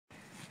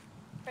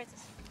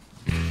Francis.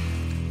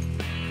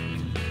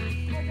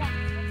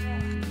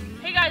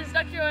 Hey guys, it's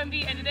Dr.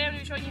 OMB, and today I'm going to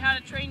be showing you how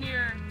to train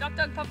your Duck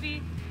Dog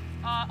puppy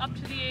up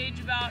to the age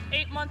about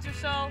 8 months or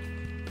so.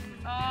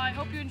 I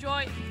hope you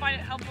enjoy. If you find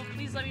it helpful,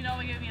 please let me know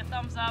by giving me a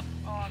thumbs up,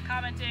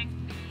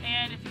 commenting,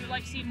 and if you would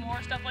like to see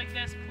more stuff like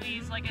this,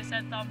 please, like I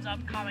said, thumbs up,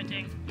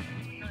 commenting.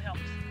 It really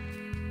helps.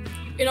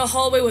 In a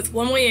hallway with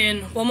one way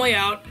in, one way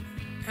out,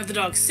 have the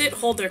dog sit,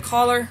 hold their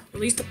collar,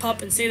 release the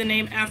pup, and say the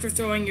name after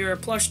throwing your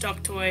plush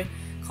duck toy.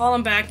 Call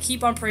him back,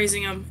 keep on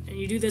praising him, and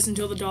you do this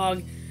until the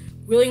dog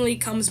willingly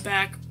comes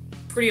back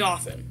pretty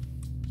often.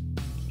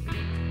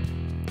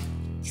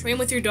 Train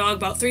with your dog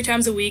about 3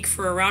 times a week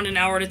for around an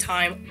hour at a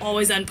time,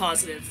 always end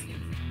positive.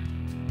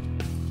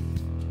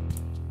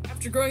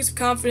 After growing some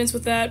confidence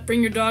with that,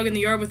 bring your dog in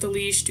the yard with a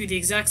leash, do the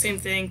exact same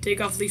thing,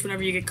 take off the leash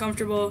whenever you get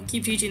comfortable,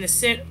 keep teaching to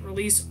sit,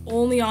 release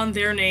only on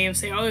their name,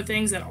 say other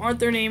things that aren't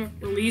their name,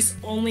 release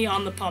only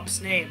on the pup's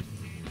name.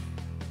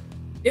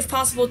 If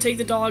possible, take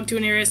the dog to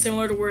an area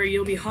similar to where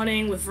you'll be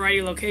hunting with variety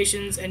of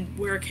locations and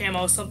wear a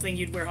camo, something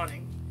you'd wear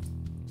hunting.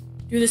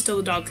 Do this till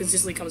the dog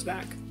consistently comes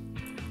back.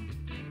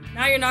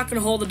 Now you're not going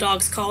to hold the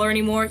dog's collar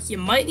anymore. You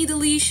might need a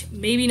leash,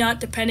 maybe not,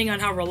 depending on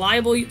how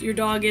reliable your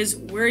dog is,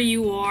 where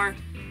you are,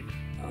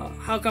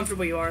 how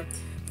comfortable you are.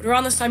 But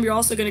around this time, you're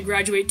also going to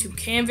graduate to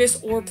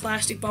canvas or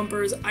plastic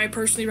bumpers. I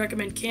personally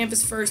recommend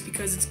canvas first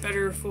because it's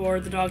better for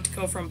the dog to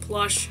go from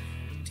plush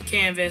to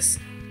canvas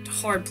to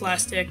hard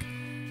plastic.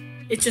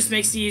 It just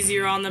makes it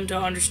easier on them to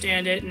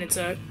understand it, and it's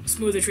a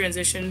smoother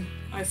transition,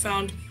 I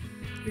found.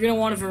 You're going to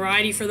want a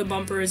variety for the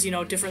bumpers,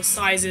 different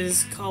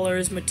sizes,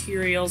 colors,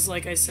 materials,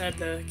 like I said,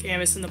 the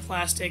canvas and the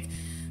plastic.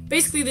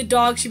 Basically, the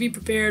dog should be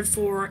prepared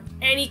for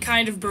any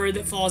kind of bird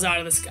that falls out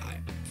of the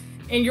sky.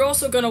 And you're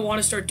also going to want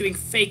to start doing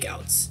fake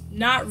outs.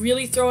 Not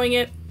really throwing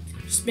it,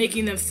 just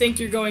making them think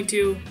you're going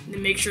to, and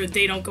then make sure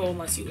they don't go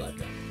unless you let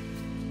them.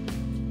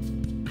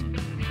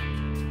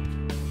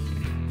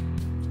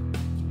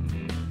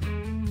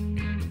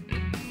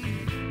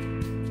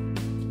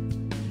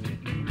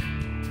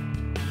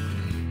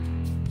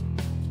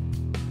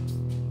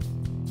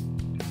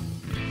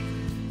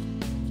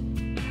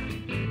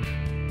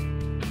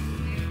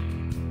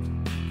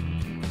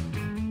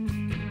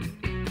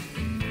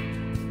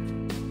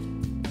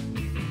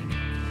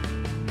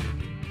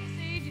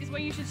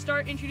 When you should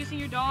start introducing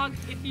your dog,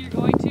 if you're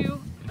going to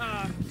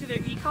their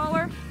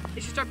e-collar,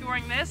 they should start be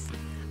wearing this.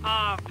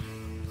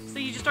 So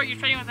you just start your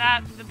training with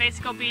that, the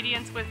basic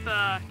obedience with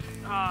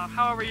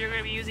however you're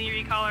going to be using your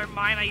e-collar.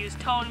 Mine, I use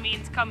tone,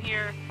 means come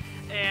here,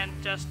 and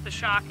just the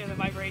shock and the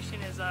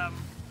vibration is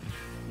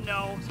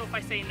no. So if I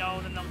say no,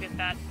 then they'll get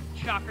that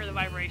shock or the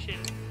vibration.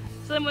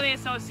 So then when they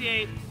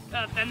associate,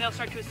 then they'll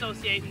start to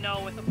associate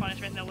no with the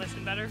punishment and they'll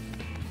listen better.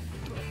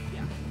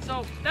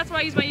 So that's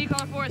what I use my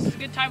e-collar for. It's a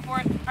good time for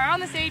it.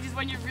 Around this age is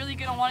when you're really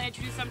going to want to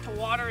introduce them to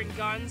water and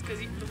guns, because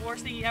the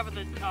worst thing you have with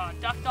a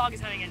duck dog is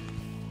having it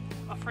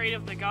afraid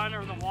of the gun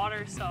or the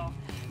water. So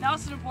now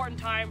it's an important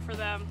time for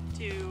them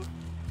to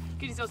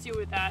get associated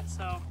with that.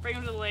 So bring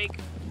them to the lake,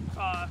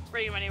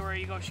 bring them anywhere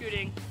you go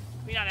shooting.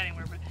 I mean, not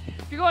anywhere, but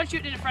if you're going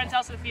shooting at a friend's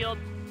house in the field,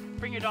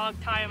 bring your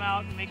dog, tie him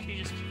out, and make sure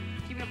you just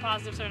keep them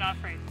positive so they're not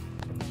afraid.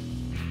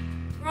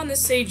 Around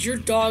this age, your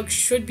dog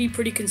should be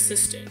pretty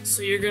consistent,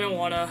 so you're going to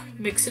want to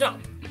mix it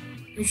up.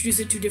 Introduce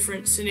it to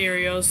different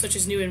scenarios, such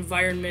as new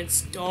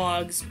environments,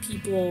 dogs,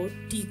 people,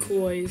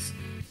 decoys.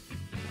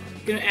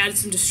 You're going to add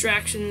some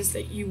distractions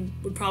that you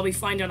would probably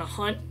find on a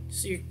hunt,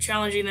 so you're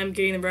challenging them,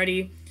 getting them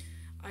ready.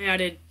 I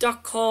added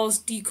duck calls,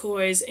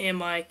 decoys, and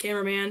my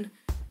cameraman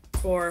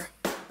for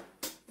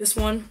this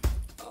one.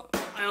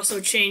 I also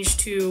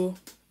changed to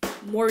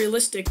more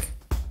realistic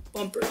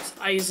bumpers.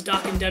 I use a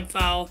duck and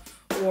deadfall,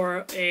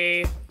 or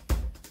a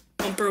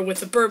bumper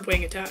with a bird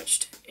wing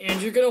attached.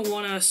 And you're going to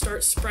want to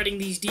start spreading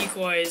these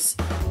decoys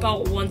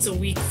about once a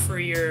week for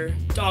your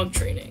dog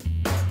training.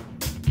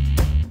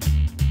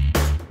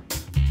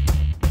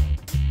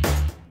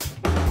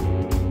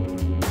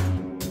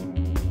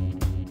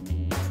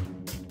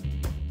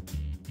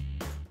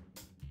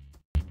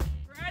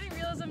 For adding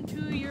realism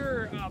to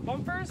your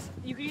bumpers,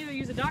 you can either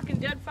use a duck and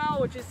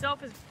deadfall, which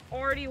itself is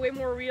already way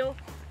more real,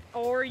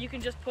 or you can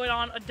just put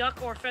on a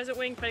duck or pheasant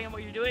wing, depending on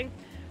what you're doing,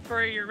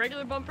 for your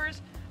regular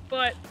bumpers.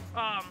 But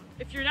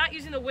if you're not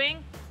using the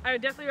wing, I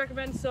would definitely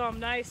recommend some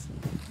nice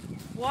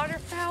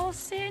waterfowl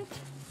scent.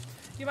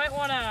 You might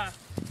want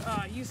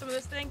to use some of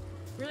this thing.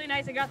 Really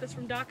nice. I got this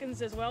from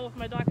Dawkins as well with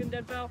my Duck and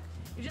deadfall.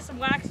 It's just some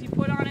wax you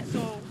put on it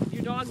so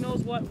your dog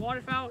knows what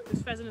waterfowl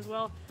is, pheasant as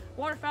well.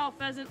 Waterfowl,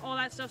 pheasant, all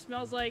that stuff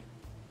smells like.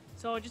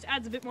 So it just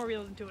adds a bit more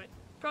realism to it.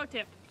 Pro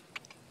tip.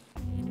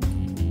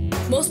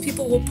 Most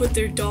people will put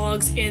their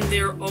dogs in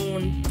their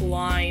own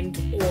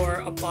blind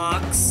or a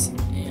box,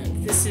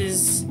 and this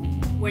is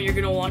when you're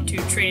going to want to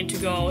train it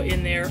to go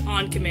in there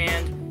on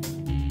command,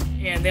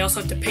 and they also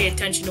have to pay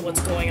attention to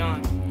what's going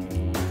on.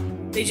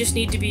 They just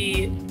need to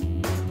be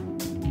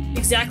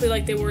exactly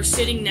like they were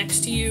sitting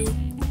next to you,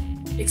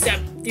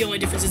 except the only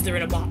difference is they're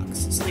in a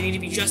box. So they need to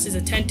be just as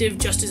attentive,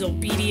 just as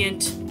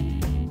obedient,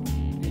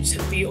 and just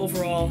have to be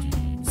overall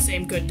the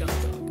same good duck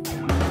dog.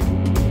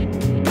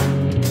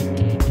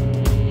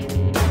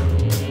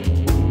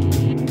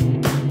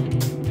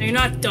 you're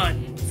not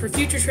done. For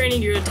future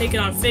training, you're going to take it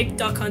on fake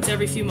duck hunts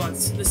every few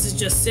months. This is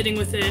just sitting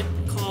with it,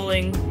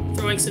 calling,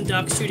 throwing some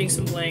ducks, shooting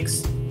some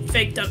blanks.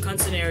 Fake duck hunt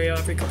scenario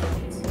every couple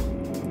months.